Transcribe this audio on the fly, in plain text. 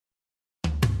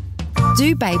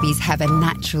Do babies have a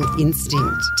natural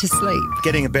instinct to sleep?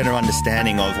 Getting a better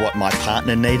understanding of what my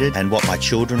partner needed and what my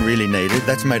children really needed,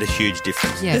 that's made a huge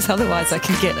difference. Because otherwise I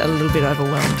can get a little bit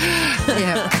overwhelmed.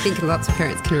 Yeah, I think lots of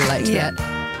parents can relate to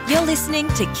that. You're listening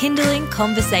to Kindling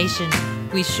Conversation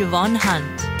with Siobhan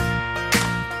Hunt.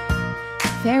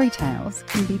 Fairy tales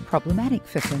can be problematic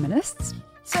for feminists.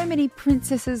 So many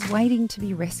princesses waiting to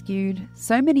be rescued,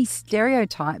 so many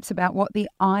stereotypes about what the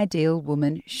ideal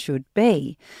woman should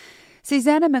be.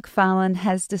 Susannah McFarlane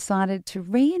has decided to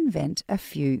reinvent a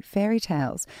few fairy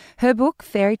tales. Her book,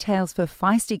 Fairytales for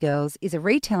Feisty Girls, is a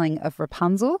retelling of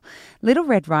Rapunzel, Little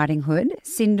Red Riding Hood,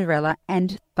 Cinderella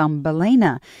and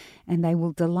Thumbelina, and they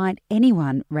will delight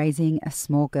anyone raising a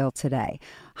small girl today.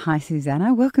 Hi,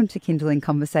 Susannah. Welcome to Kindling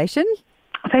Conversation.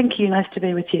 Thank you. Nice to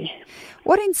be with you.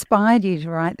 What inspired you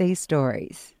to write these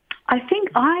stories? I think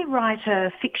I write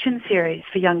a fiction series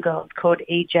for young girls called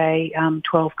EJ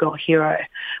 12 Girl Hero,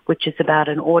 which is about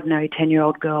an ordinary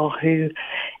 10-year-old girl who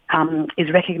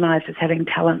is recognised as having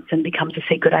talents and becomes a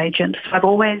secret agent. So I've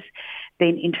always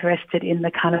been interested in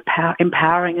the kind of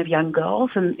empowering of young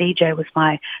girls, and EJ was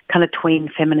my kind of tween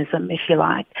feminism, if you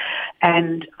like.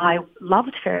 And I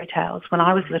loved fairy tales when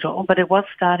I was little, but it was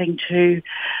starting to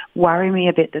worry me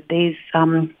a bit that these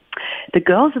the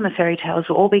girls in the fairy tales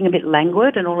were all being a bit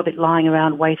languid and all a bit lying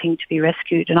around waiting to be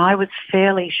rescued. And I was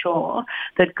fairly sure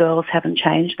that girls haven't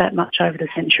changed that much over the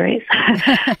centuries.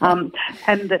 And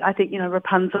that I think,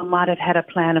 Rapunzel might have had a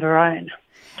plan of her own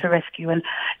to rescue. And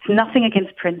it's nothing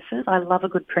against princes. I love a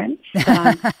good prince. But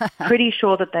I'm pretty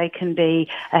sure that they can be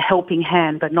a helping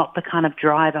hand, but not the kind of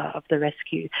driver of the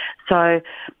rescue. So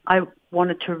I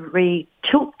wanted to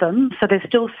re-tilt them so they're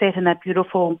still set in that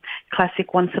beautiful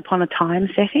classic Once Upon a Time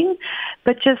setting,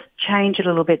 but just change it a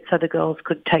little bit so the girls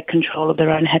could take control of their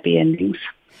own happy endings.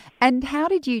 And how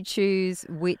did you choose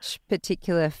which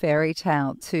particular fairy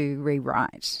tale to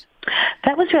rewrite?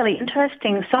 That was really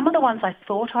interesting. Some of the ones I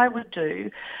thought I would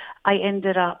do, we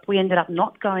ended up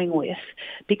not going with,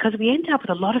 because we ended up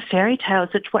with a lot of fairy tales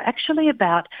which were actually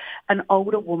about an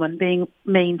older woman being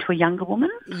mean to a younger woman.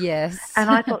 Yes.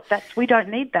 And I thought we don't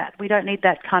need that. We don't need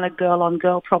that kind of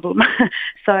girl-on-girl problem.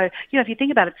 So, if you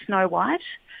think about it, Snow White,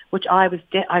 which I was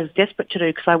desperate to do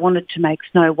because I wanted to make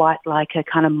Snow White like a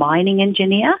kind of mining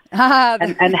engineer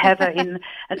and have her in.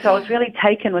 And so I was really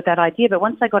taken with that idea. But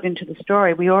once I got into the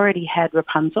story, we already had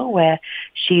Rapunzel where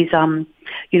she's,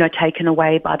 taken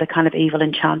away by the kind of evil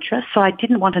enchantress. So I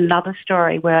didn't want another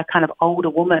story where a kind of older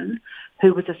woman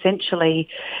who was essentially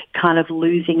kind of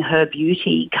losing her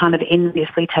beauty, kind of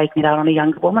enviously taking it out on a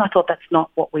younger woman. I thought that's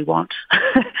not what we want.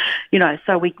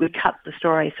 So we cut the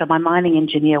story. So my mining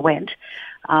engineer went,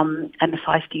 and the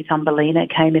feisty Thumbelina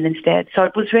came in instead. So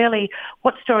it was really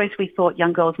what stories we thought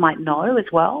young girls might know as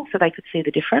well, so they could see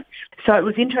the difference. So it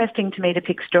was interesting to me to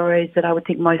pick stories that I would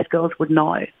think most girls would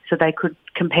know, so they could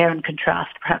compare and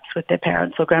contrast perhaps with their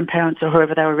parents or grandparents or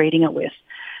whoever they were reading it with,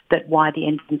 that why the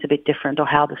ending's a bit different or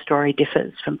how the story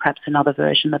differs from perhaps another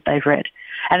version that they've read.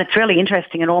 And it's really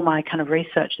interesting in all my kind of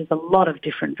research, there's a lot of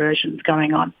different versions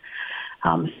going on.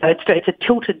 So it's a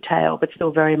tilted tale, but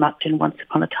still very much in Once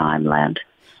Upon a Time land.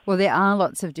 Well, there are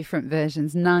lots of different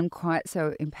versions, none quite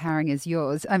so empowering as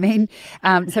yours. I mean,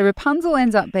 so Rapunzel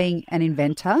ends up being an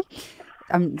inventor.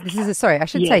 I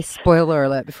should say spoiler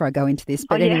alert before I go into this,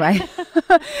 but anyway.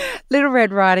 Little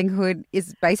Red Riding Hood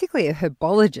is basically a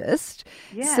herbologist.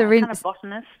 Yeah, kind of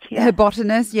botanist. Yeah. Her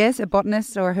botanist, yes, a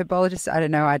botanist or a herbologist. I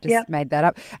don't know, I just made that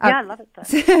up. I love it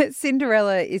though.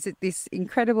 Cinderella is this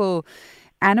incredible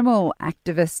animal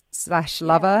activist /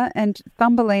 lover, and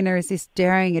Thumbelina is this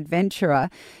daring adventurer.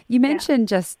 You mentioned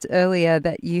just earlier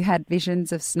that you had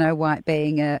visions of Snow White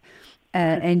being an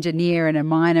engineer and a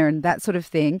miner and that sort of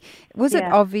thing. Was it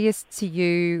obvious to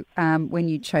you when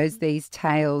you chose these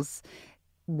tales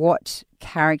what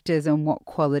characters and what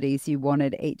qualities you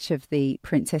wanted each of the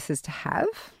princesses to have?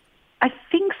 I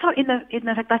think so. In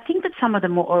the fact, I think that some of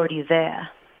them were already there.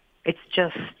 It's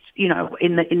just,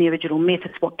 in the original myth,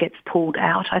 it's what gets pulled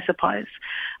out, I suppose.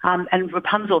 And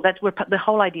Rapunzel, that's where the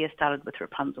whole idea started with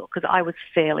Rapunzel, because I was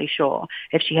fairly sure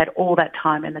if she had all that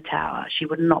time in the tower, she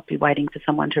would not be waiting for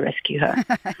someone to rescue her.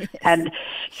 Yes. And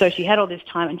so she had all this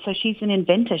time, and so she's an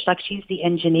inventor. She's the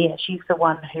engineer. She's the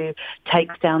one who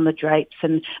takes down the drapes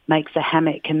and makes a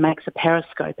hammock and makes a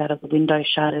periscope out of the window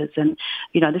shutters. And,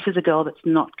 this is a girl that's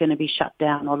not going to be shut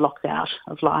down or locked out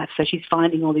of life. So she's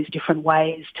finding all these different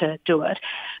ways to do it,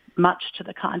 much to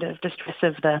the kind of distress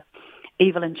of the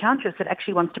evil enchantress that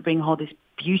actually wants to bring all this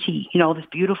beauty, all these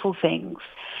beautiful things.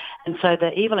 And so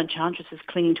the evil enchantress is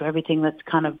clinging to everything that's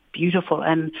kind of beautiful,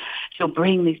 and she'll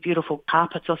bring these beautiful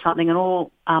carpets or something, and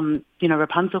all,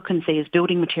 Rapunzel can see is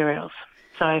building materials.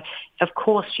 So, of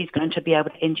course, she's going to be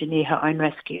able to engineer her own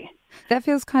rescue. That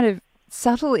feels kind of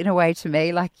subtle in a way to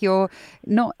me, like you're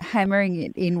not hammering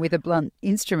it in with a blunt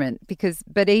instrument,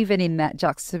 but even in that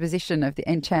juxtaposition of the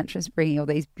enchantress bringing all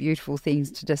these beautiful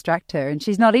things to distract her, and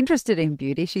she's not interested in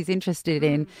beauty, she's interested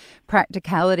in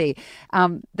practicality.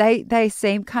 They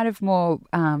seem kind of more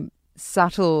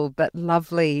subtle but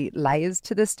lovely layers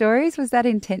to the stories. Was that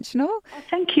intentional? Oh,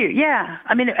 thank you. Yeah.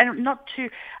 I mean,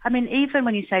 and even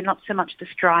when you say not so much the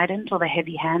strident or the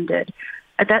heavy-handed,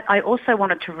 that I also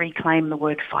wanted to reclaim the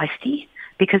word feisty,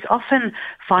 because often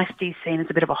feisty is seen as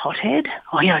a bit of a hothead.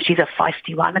 Oh, she's a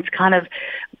feisty one. It's kind of,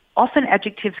 often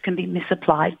adjectives can be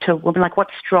misapplied to a woman. Like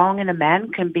what's strong in a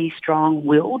man can be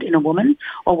strong-willed in a woman,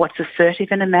 or what's assertive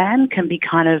in a man can be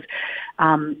kind of,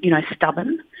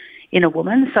 stubborn in a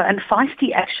woman. And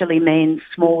feisty actually means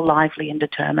small, lively and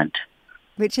determined.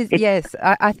 Which is, yes,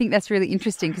 I think that's really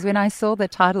interesting, because when I saw the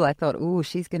title, I thought, oh,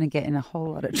 she's going to get in a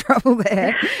whole lot of trouble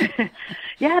there.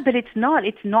 Yeah, but it's not.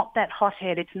 It's not that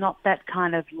hothead. It's not that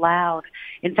kind of loud.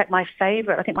 In fact, my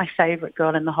favourite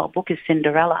girl in the whole book is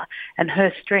Cinderella, and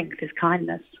her strength is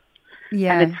kindness.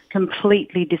 Yeah. And it's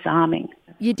completely disarming.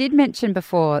 You did mention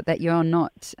before that you're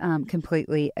not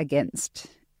completely against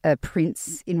a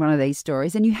prince in one of these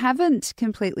stories, and you haven't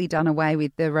completely done away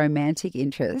with the romantic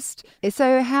interest.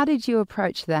 So how did you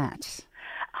approach that?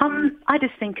 I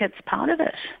just think it's part of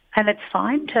it, and it's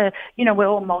fine to, we're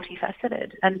all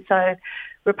multifaceted. And so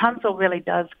Rapunzel really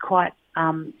does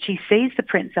she sees the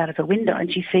prince out of the window,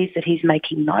 and she sees that he's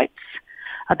making notes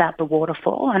about the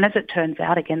waterfall. And as it turns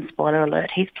out, again, spoiler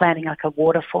alert, he's planning like a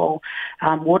waterfall,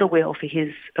 water wheel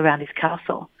around his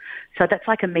castle. So that's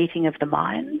like a meeting of the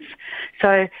minds.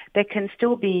 So there can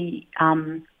still be,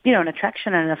 an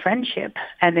attraction and a friendship.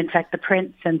 And in fact, the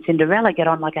prince and Cinderella get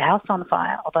on like a house on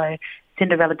fire, although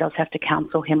Cinderella does have to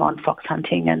counsel him on fox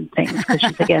hunting and things because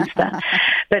she's against that.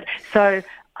 But so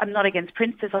I'm not against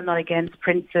princes. I'm not against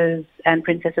princes and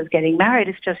princesses getting married.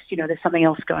 It's just, there's something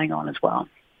else going on as well.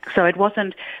 So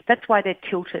that's why they're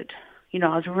tilted.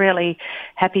 I was really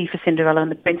happy for Cinderella and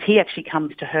the prince. He actually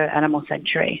comes to her animal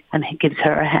sanctuary and he gives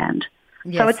her a hand.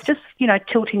 Yes. So it's just,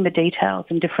 tilting the details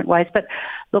in different ways. But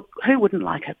look, who wouldn't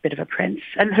like a bit of a prince?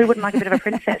 And who wouldn't like a bit of a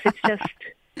princess? It's just,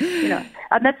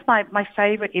 and that's my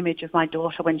favourite image of my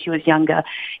daughter when she was younger,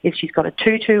 is she's got a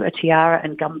tutu, a tiara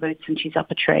and gumboots, and she's up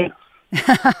a tree.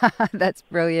 That's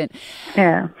brilliant.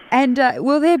 Yeah. And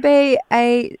will there be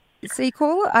a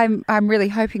sequel? I'm really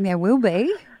hoping there will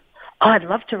be. Oh, I'd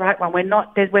love to write one.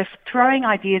 We're throwing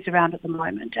ideas around at the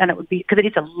moment, and it would be, because it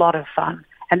is a lot of fun.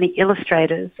 And the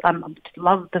illustrators, I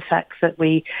love the fact that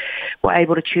we were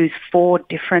able to choose 4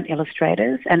 different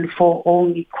illustrators, and 4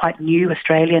 all quite new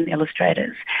Australian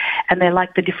illustrators. And they're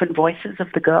like the different voices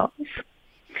of the girls.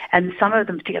 And some of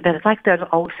them, they're like those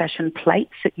old-fashioned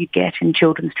plates that you get in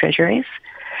children's treasuries.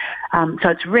 So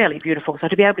it's really beautiful. So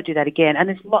to be able to do that again, and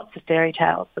there's lots of fairy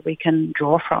tales that we can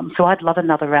draw from. So I'd love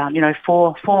another round,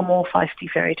 4 more feisty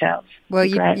fairy tales. Well,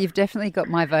 you've definitely got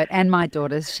my vote and my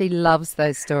daughter's. She loves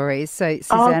those stories. So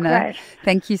Susannah,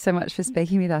 thank you so much for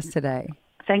speaking with us today.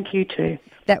 Thank you too.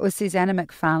 That was Susannah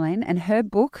McFarlane, and her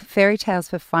book, Fairytales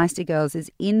for Feisty Girls,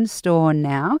 is in store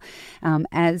now.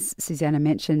 As Susannah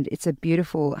mentioned, it's a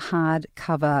beautiful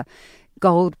hardcover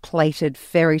gold-plated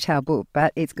fairy tale book,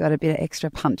 but it's got a bit of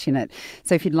extra punch in it.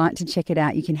 So if you'd like to check it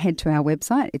out, you can head to our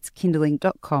website. It's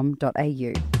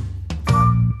kindling.com.au.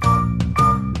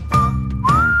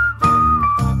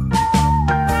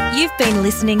 You've been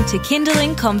listening to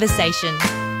Kindling Conversation.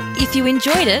 If you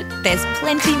enjoyed it, there's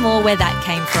plenty more where that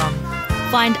came from.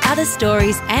 Find other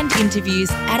stories and interviews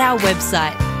at our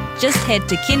website. Just head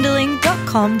to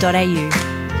kindling.com.au.